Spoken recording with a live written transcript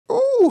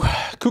Cuckoo!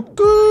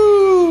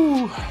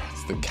 Cuckoo!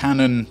 It's the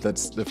canon.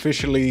 That's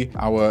officially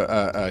our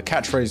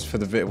catchphrase for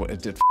the video.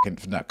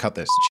 No, cut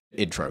this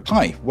intro.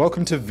 Hi,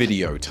 welcome to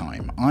Video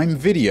Time. I'm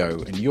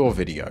Video and you're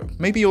Video.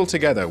 Maybe all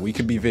together we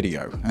could be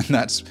Video. And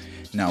that's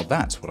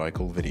what I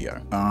call video.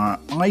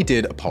 I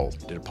did a poll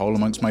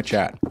amongst my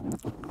chat.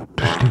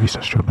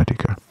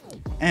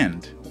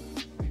 And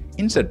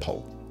in said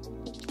poll,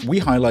 we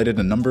highlighted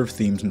a number of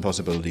themes and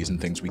possibilities and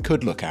things we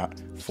could look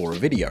at for a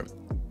video.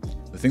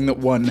 The thing that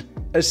won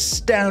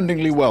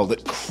astoundingly well,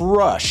 that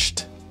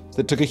crushed,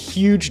 that took a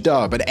huge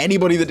dub, and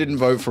anybody that didn't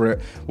vote for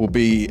it will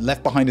be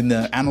left behind in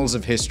the annals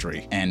of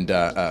history and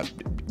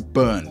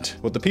burned.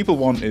 What the people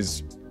want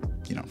is,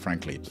 you know,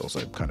 frankly,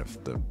 also kind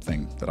of the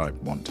thing that I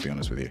want, to be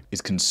honest with you,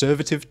 is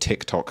conservative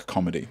TikTok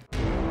comedy.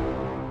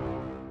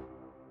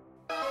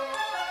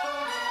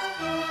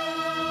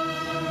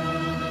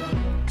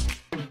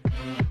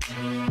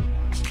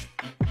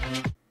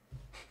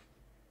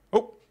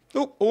 Oh,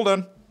 all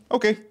done.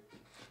 Okay.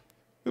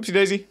 Oopsie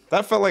daisy.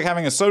 That felt like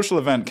having a social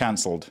event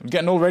cancelled. I'm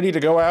getting all ready to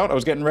go out. I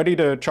was getting ready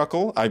to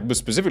chuckle. I was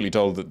specifically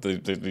told that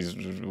these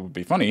would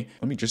be funny.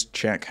 Let me just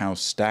check how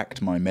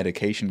stacked my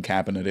medication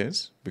cabinet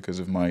is because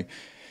of my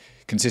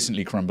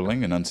consistently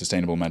crumbling and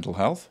unsustainable mental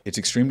health. It's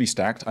extremely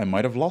stacked. I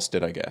might have lost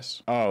it, I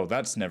guess. Oh,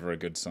 that's never a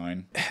good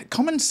sign.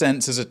 Common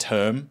sense as a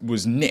term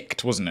was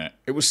nicked, wasn't it?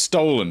 It was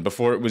stolen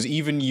before it was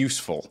even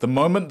useful. The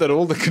moment that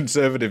all the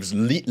conservatives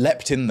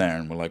leapt in there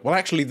and were like, well,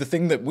 actually, the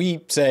thing that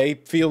we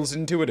say feels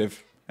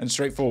intuitive and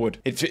straightforward.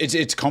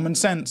 It's common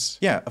sense.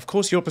 Yeah, of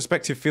course your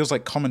perspective feels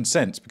like common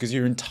sense because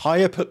your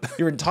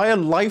entire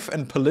life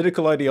and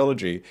political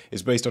ideology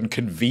is based on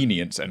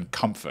convenience and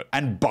comfort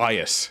and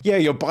bias. Yeah,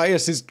 your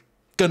bias is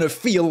gonna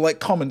feel like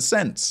common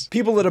sense.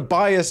 People that are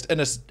biased and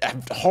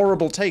have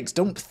horrible takes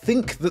don't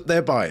think that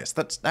they're biased.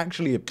 That's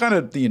actually kind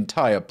of the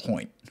entire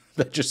point.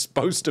 They're just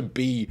supposed to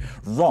be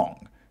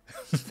wrong.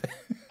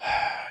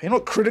 You know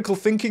what critical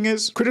thinking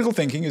is? Critical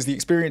thinking is the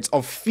experience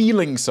of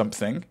feeling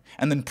something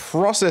and then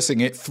processing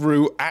it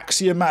through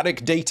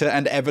axiomatic data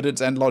and evidence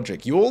and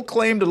logic. You all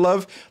claim to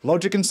love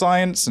logic and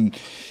science and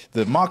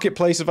the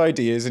marketplace of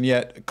ideas, and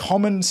yet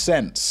common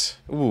sense,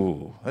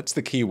 ooh, that's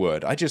the key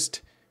word. I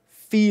just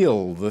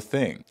feel the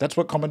thing. That's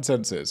what common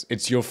sense is.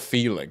 It's your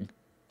feeling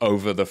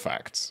over the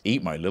facts.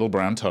 Eat my little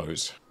brown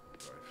toes.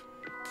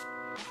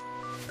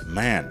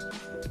 Man,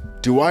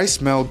 do I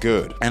smell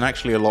good? And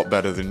actually a lot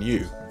better than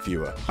you,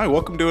 viewer. Hi,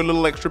 welcome to a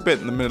little extra bit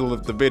in the middle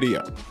of the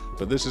video.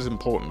 But this is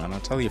important, and I'll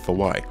tell you for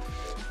why.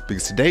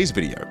 Because today's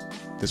video,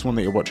 this one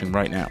that you're watching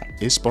right now,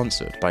 is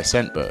sponsored by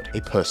Scentbird, a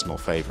personal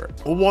favorite.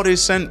 Well, what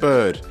is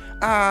Scentbird?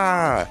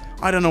 I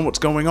don't know what's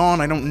going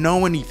on. I don't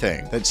know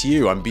anything. That's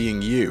you. I'm being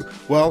you.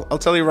 Well, I'll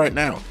tell you right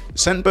now.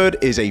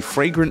 Scentbird is a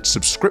fragrance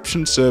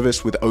subscription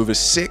service with over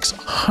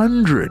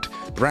 600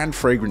 brand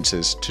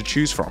fragrances to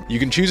choose from. You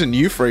can choose a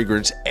new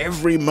fragrance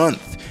every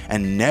month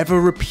and never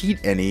repeat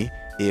any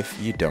if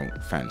you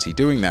don't fancy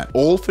doing that.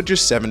 All for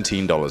just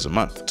 $17 a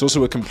month. It's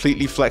also a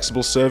completely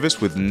flexible service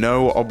with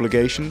no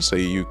obligation, so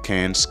you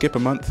can skip a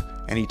month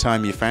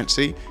anytime you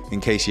fancy, in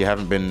case you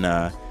haven't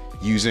been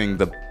using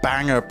the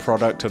banger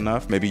product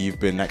enough. Maybe you've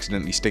been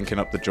accidentally stinking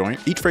up the joint.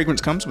 Each fragrance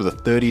comes with a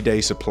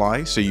 30-day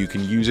supply, so you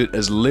can use it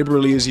as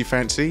liberally as you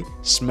fancy,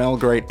 smell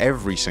great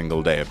every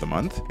single day of the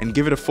month, and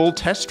give it a full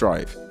test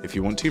drive if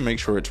you want to. Make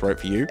sure it's right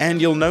for you.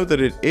 And you'll know that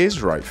it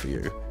is right for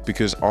you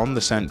because on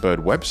the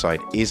Scentbird website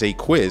is a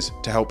quiz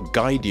to help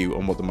guide you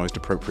on what the most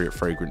appropriate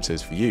fragrance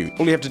is for you.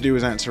 All you have to do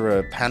is answer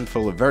a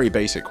handful of very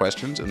basic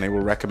questions, and they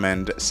will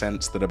recommend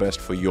scents that are best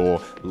for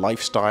your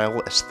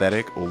lifestyle,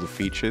 aesthetic, all the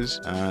features,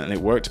 and it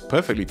worked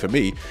perfectly for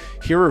me.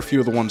 Here are a few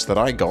of the ones that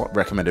I got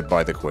recommended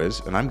by the quiz,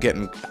 and I'm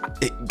getting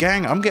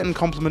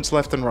compliments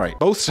left and right.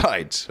 Both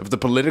sides of the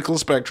political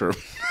spectrum.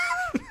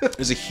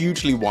 There's a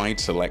hugely wide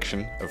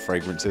selection of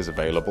fragrances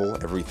available,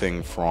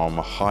 everything from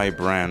high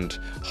brand,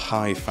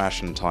 high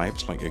fashion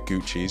types like your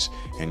Gucci's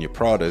and your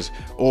Pradas,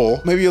 or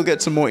maybe you'll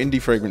get some more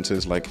indie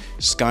fragrances like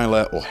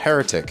Skylar or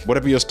Heretic.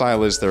 Whatever your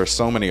style is, there are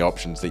so many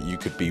options that you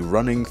could be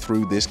running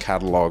through this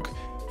catalog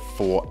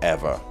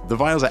forever. The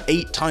vials are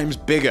 8 times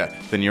bigger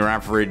than your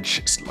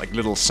average like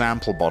little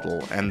sample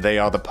bottle, and they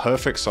are the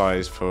perfect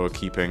size for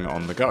keeping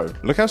on the go.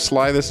 Look how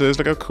sly this is,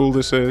 look how cool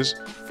this is.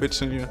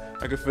 Fits in your,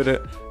 I could fit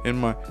it in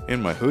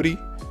my hoodie.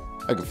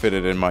 I could fit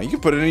it in my, you can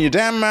put it in your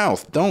damn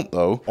mouth. Don't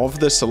though. Of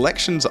the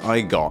selections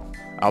I got,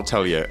 I'll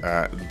tell you,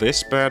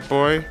 this bad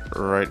boy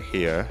right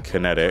here,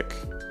 Kinetic.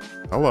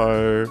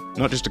 Hello.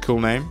 Not just a cool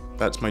name.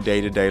 That's my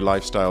day-to-day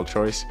lifestyle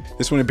choice.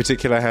 This one in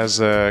particular has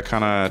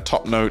kind of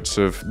top notes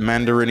of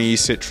mandarin-y,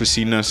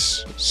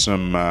 citrusiness,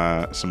 some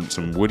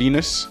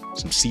woodiness,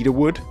 some cedar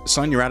wood.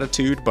 Sign Your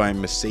Attitude by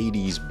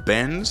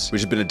Mercedes-Benz, which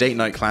has been a date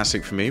night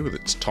classic for me with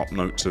its top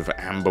notes of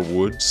amber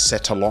wood,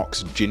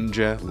 cetalux,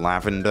 ginger,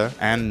 lavender,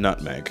 and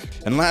nutmeg.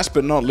 And last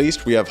but not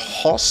least, we have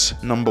HOS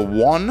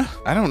 #1.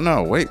 I don't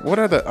know. Wait, what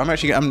are the?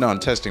 I'm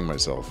testing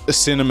myself. A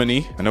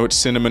cinnamony. I know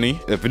it's cinnamony.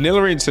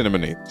 Vanilla and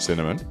cinnamony.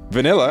 Cinnamon.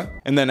 Vanilla,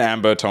 and then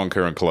amber, tonka,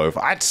 tonka, and clove.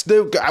 I'd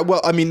still,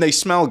 well, I mean, they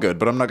smell good,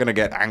 but I'm not gonna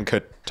get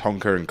anchor,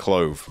 tonka, and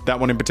clove. That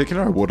one in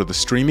particular, I ordered the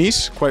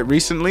Streamies quite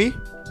recently.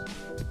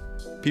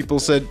 People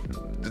said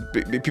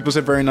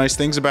very nice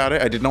things about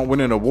it. I did not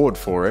win an award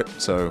for it,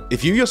 so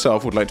if you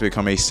yourself would like to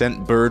become a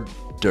scent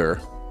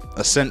birder,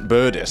 a scent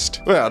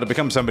birdist, well, to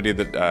become somebody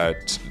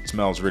that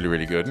smells really,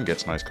 really good and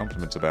gets nice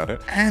compliments about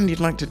it, and you'd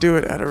like to do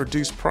it at a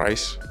reduced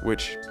price,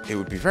 which it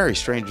would be very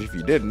strange if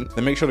you didn't,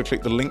 then make sure to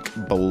click the link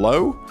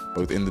below,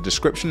 both in the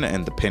description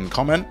and the pinned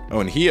comment. Oh,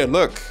 and here,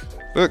 look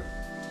at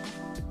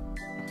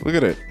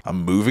it.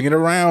 I'm moving it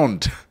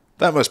around.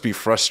 That must be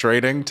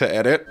frustrating to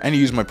edit. And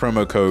use my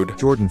promo code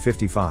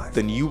Jordan55.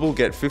 Then you will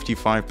get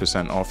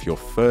 55% off your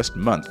first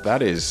month.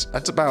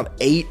 That's about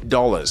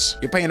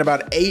 $8. You're paying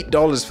about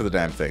 $8 for the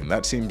damn thing.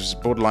 That seems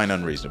borderline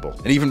unreasonable.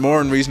 An even more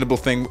unreasonable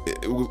thing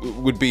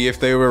would be if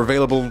they were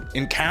available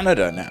in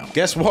Canada now.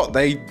 Guess what?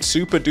 They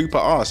super duper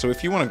are. So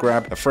if you want to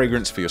grab a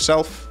fragrance for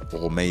yourself,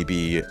 or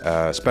maybe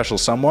a special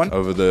someone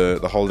over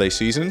the holiday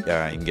season, you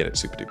can get it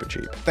super duper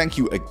cheap. Thank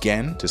you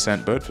again to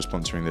Scentbird for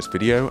sponsoring this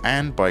video,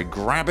 and by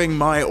grabbing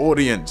my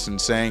audience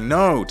and saying,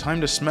 no,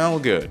 time to smell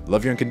good.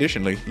 Love you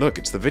unconditionally. Look,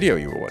 it's the video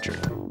you were watching.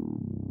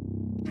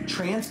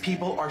 Trans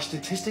people are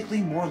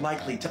statistically more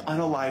likely to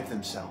unalive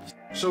themselves.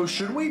 So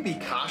should we be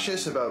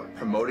cautious about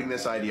promoting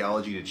this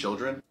ideology to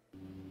children?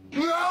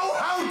 No!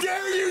 How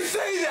dare you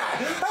say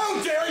that?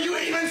 How dare you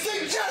even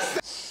suggest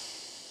that?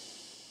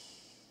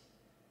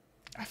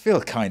 I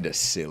feel kind of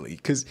silly,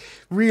 because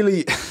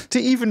really, to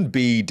even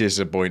be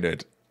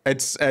disappointed,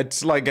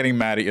 it's like getting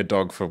mad at your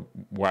dog for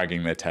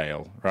wagging their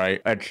tail,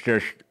 right? It's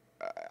just,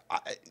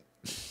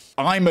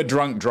 I'm a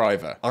drunk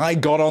driver. I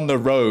got on the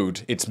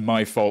road. It's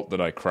my fault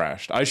that I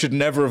crashed. I should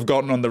never have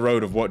gotten on the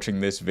road of watching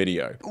this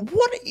video.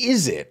 What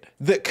is it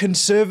that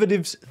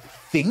conservatives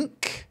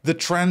think the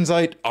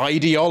transite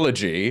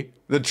ideology,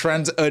 the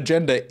trans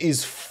agenda,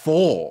 is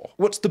for?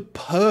 What's the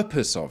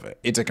purpose of it?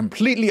 It's a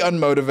completely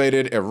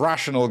unmotivated,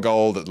 irrational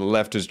goal that the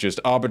left has just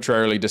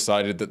arbitrarily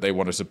decided that they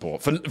want to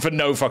support for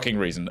no fucking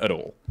reason at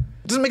all.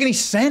 It doesn't make any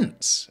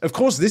sense. Of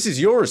course, this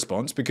is your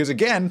response because,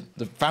 again,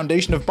 the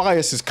foundation of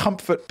bias is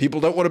comfort.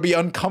 People don't want to be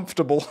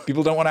uncomfortable.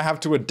 People don't want to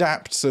have to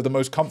adapt, so the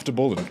most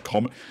comfortable and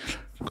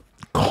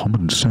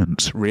common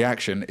sense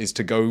reaction is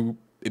to go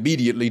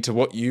immediately to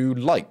what you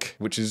like,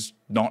 which is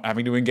not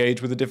having to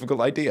engage with a difficult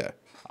idea.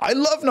 I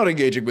love not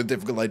engaging with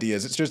difficult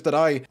ideas. It's just that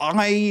I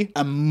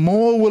am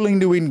more willing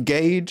to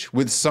engage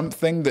with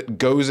something that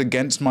goes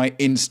against my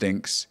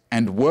instincts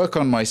and work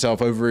on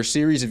myself over a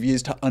series of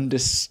years to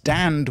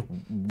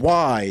understand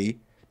why,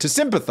 to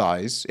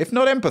sympathize, if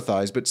not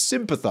empathize, but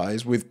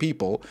sympathize with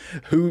people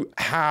who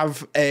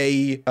have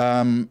a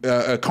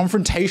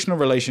confrontational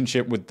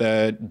relationship with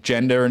their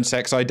gender and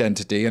sex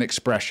identity and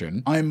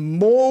expression. I'm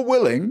more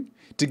willing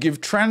to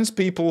give trans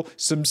people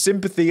some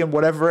sympathy and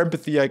whatever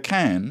empathy I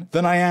can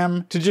than I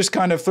am to just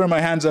kind of throw my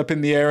hands up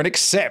in the air and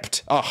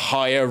accept a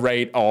higher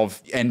rate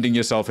of ending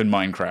yourself in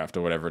Minecraft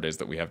or whatever it is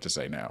that we have to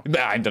say now.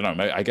 I don't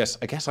know. I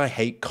guess I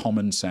hate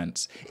common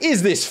sense.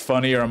 Is this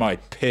funny or am I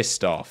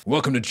pissed off?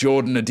 Welcome to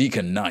Jordan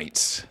Adika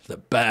Nights, the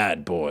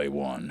bad boy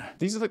one.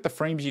 These are like the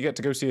frames you get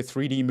to go see a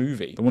 3D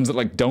movie. The ones that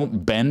like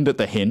don't bend at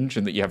the hinge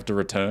and that you have to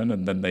return,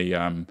 and then they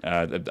I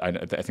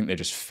think they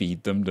just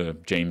feed them to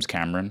James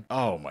Cameron.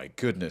 Oh my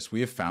goodness,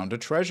 we have found a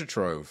treasure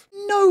trove.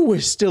 No,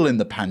 we're still in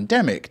the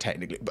pandemic,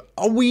 technically, but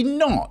are we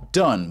not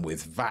done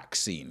with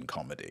vaccine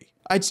comedy?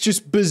 It's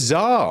just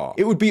bizarre.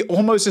 It would be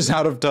almost as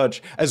out of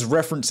touch as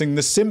referencing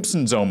The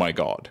Simpsons, oh my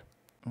god.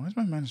 Why is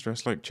my man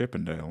dressed like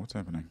Chippendale? What's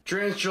happening?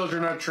 Trans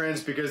children are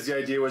trans because the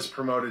idea was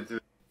promoted to.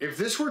 If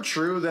this were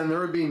true, then there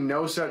would be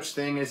no such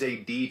thing as a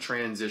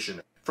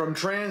detransitioner. From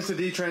trans to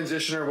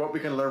detransitioner, what we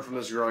can learn from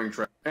this growing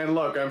trend. And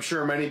look, I'm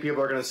sure many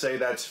people are going to say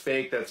that's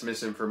fake, that's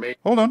misinformation.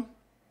 Hold on.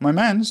 My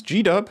man's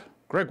G-Dub.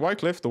 Greg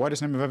Wycliffe, the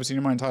whitest name I've ever seen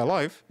in my entire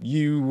life.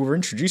 You were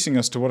introducing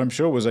us to what I'm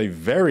sure was a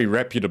very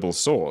reputable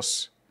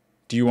source.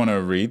 Do you want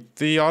to read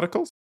the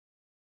article?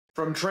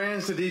 From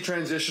trans to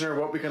detransitioner,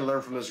 what we can learn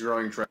from this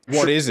growing trend.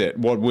 What is it?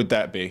 What would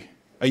that be?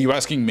 Are you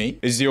asking me?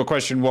 Is your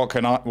question what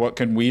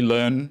can we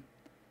learn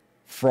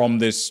from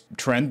this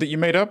trend that you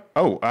made up?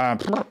 Oh, I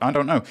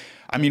don't know.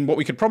 I mean, what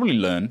we could probably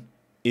learn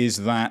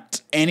is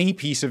that any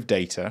piece of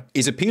data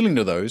is appealing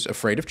to those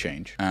afraid of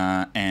change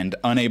and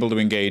unable to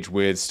engage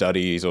with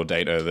studies or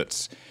data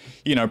that's,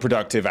 you know,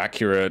 productive,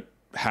 accurate,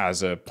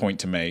 has a point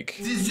to make.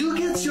 Did you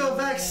get your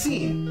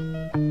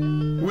vaccine?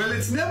 Well,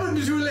 it's never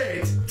too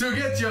late to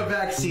get your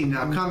vaccine.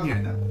 Now, come here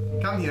now.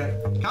 Come here.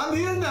 Come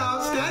here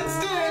now. Stand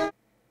still.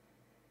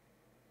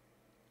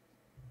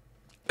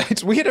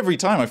 It's weird every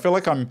time. I feel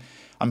like I'm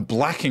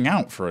blacking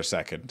out for a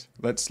second.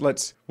 Let's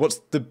what's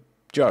the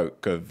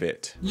joke of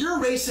it? You're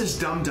a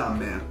racist dum-dum,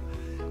 man.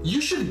 You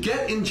should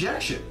get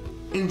injection.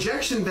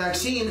 Injection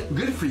vaccine,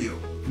 good for you.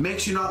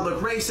 Makes you not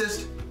look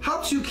racist,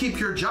 helps you keep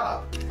your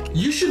job.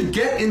 You should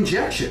get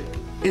injection.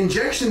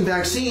 Injection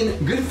vaccine,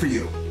 good for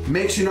you.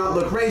 Makes you not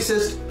look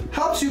racist,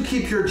 helps you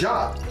keep your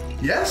job.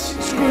 Yes?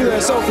 Screw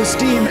their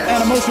self-esteem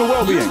and emotional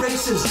well-being. You're a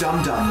racist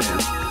dum-dum, man.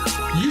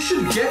 You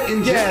should get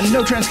injection. Yeah,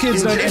 no trans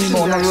kids don't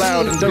anymore, not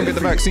allowed, and don't get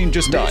the vaccine,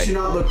 just die. Makes you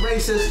not look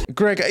racist.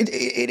 Greg,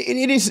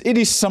 it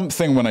is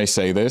something when I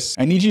say this.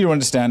 I need you to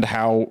understand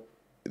how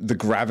the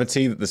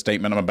gravity that the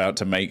statement I'm about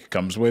to make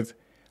comes with.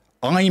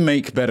 I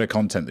make better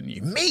content than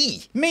you.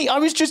 Me!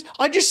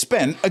 I just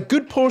spent a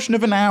good portion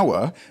of an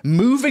hour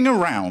moving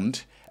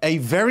around a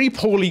very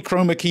poorly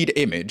chroma keyed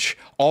image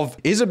of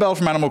Isabelle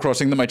from Animal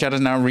Crossing that my chat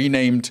has now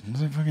renamed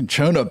fucking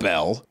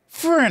Chonabelle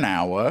for an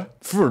hour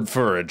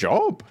for a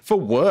job. For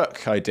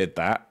work, I did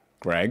that,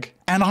 Greg.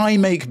 And I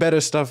make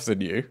better stuff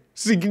than you.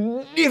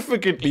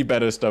 Significantly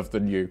better stuff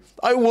than you.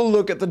 I will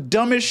look at the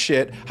dumbest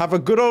shit, have a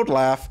good old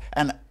laugh,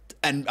 and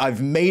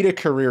I've made a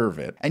career of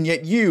it. And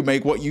yet you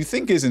make what you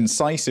think is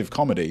incisive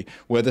comedy,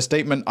 where the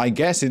statement, I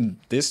guess in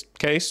this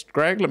case,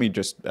 Greg, let me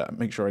just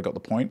make sure I got the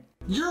point.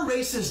 You're a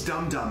racist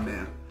dum-dum,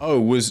 man. Oh,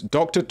 was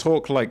Doctor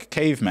talk like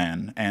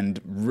caveman,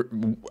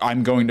 and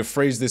I'm going to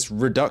phrase this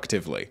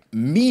reductively.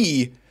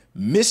 Me,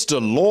 Mr.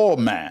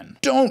 Lawman,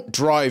 don't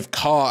drive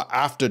car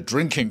after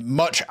drinking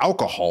much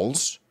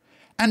alcohols,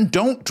 and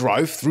don't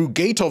drive through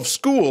gate of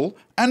school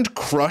and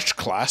crush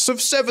class of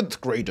 7th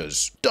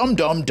graders. Dum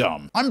dum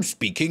dum. I'm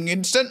speaking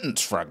in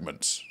sentence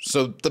fragments,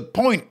 so the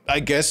point,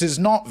 I guess, is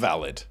not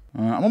valid.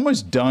 I'm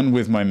almost done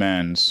with my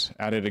mans.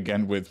 At it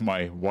again with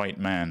my white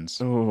mans.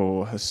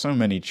 Oh, there's so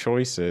many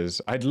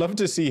choices. I'd love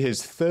to see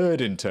his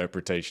third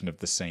interpretation of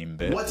the same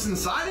bit. What's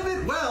inside of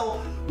it? Well,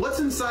 what's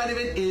inside of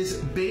it is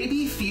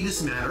baby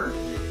fetus matter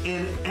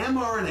and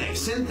mRNA,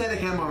 synthetic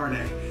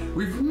mRNA.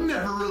 We've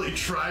never really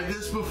tried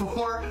this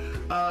before,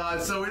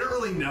 so we don't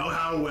really know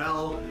how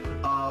well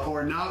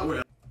or not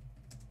well.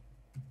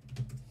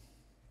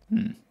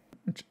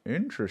 It's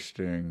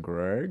interesting,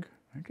 Greg.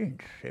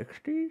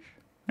 1960s?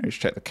 Let's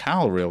check the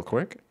cal real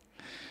quick.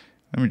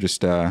 Let me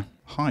just,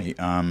 hi,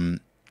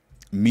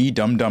 me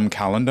dum-dum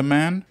calendar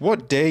man.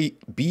 What day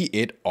be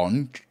it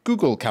on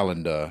Google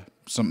Calendar?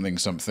 Something,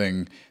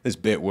 something. This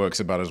bit works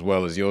about as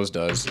well as yours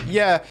does.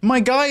 Yeah, my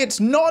guy, it's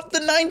not the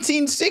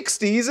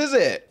 1960s, is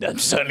it?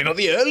 Certainly not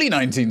the early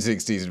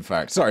 1960s, in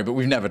fact. Sorry, but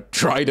we've never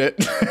tried it.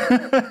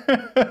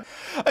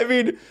 I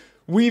mean,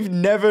 we've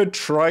never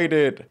tried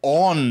it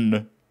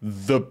on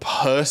the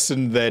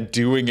person they're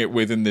doing it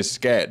with in this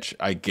sketch,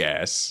 I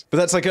guess. But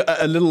that's like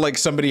a little like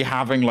somebody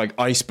having like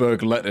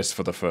iceberg lettuce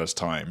for the first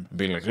time.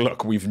 Being like,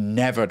 look, we've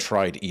never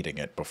tried eating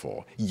it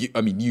before.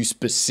 I mean, you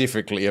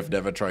specifically have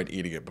never tried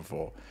eating it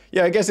before.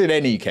 Yeah, I guess in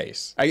any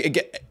case.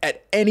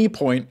 At any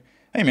point,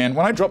 hey man,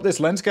 when I drop this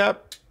lens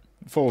cap,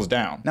 it falls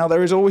down. Now,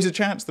 there is always a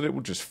chance that it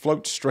will just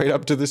float straight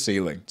up to the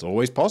ceiling. It's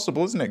always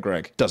possible, isn't it,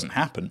 Greg? Doesn't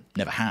happen.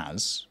 Never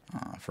has.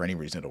 For any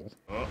reason at all.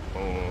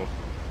 Uh-oh.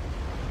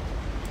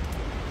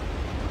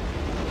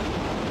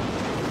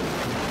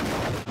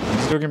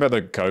 Talking about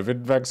the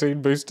COVID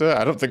vaccine booster?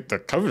 I don't think the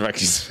COVID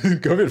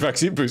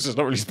vaccine booster is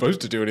not really supposed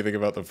to do anything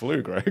about the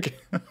flu, Greg.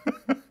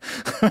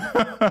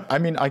 I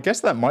mean, I guess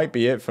that might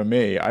be it for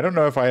me. I don't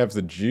know if I have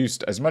the juice,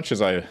 as much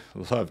as I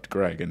loved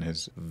Greg and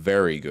his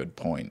very good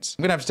points.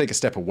 I'm gonna have to take a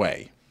step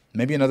away.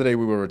 Maybe another day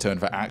we will return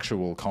for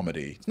actual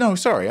comedy. No,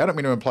 sorry, I don't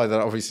mean to imply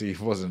that obviously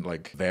he wasn't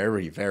like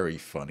very, very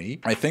funny.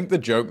 I think the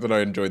joke that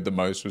I enjoyed the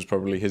most was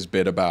probably his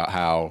bit about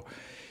how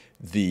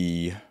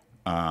the,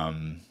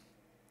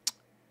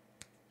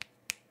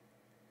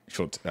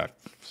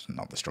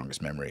 not the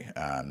strongest memory.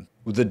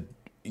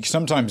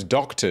 Sometimes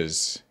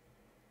doctors.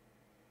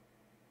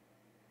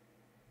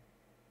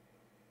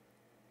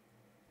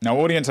 Now,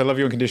 audience, I love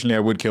you unconditionally. I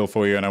would kill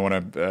for you, and I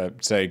want to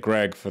say,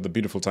 Greg, for the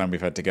beautiful time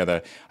we've had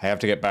together, I have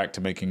to get back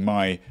to making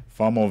my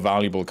far more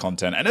valuable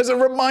content. And as a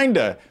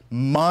reminder,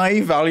 my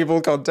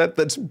valuable content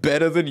that's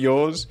better than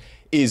yours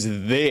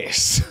is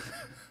this.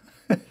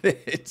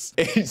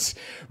 it's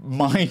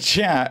my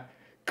chat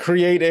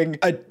creating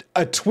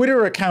a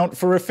Twitter account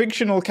for a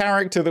fictional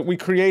character that we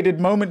created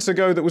moments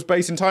ago that was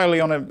based entirely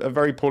on a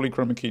very poorly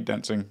chroma keyed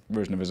dancing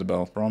version of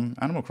Isabelle from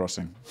Animal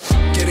Crossing.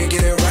 Get it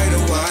right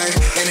away,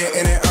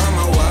 and it earn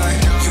my way.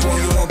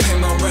 You won't pay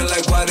my rent,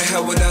 like why the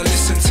hell would I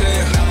listen to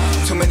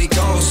you? Too many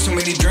goals, too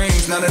many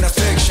dreams, not enough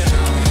fiction.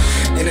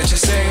 And it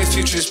just say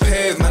future is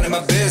paved, minding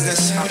my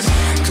business.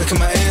 Click on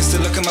my Insta,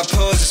 look at my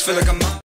poses, feel like I'm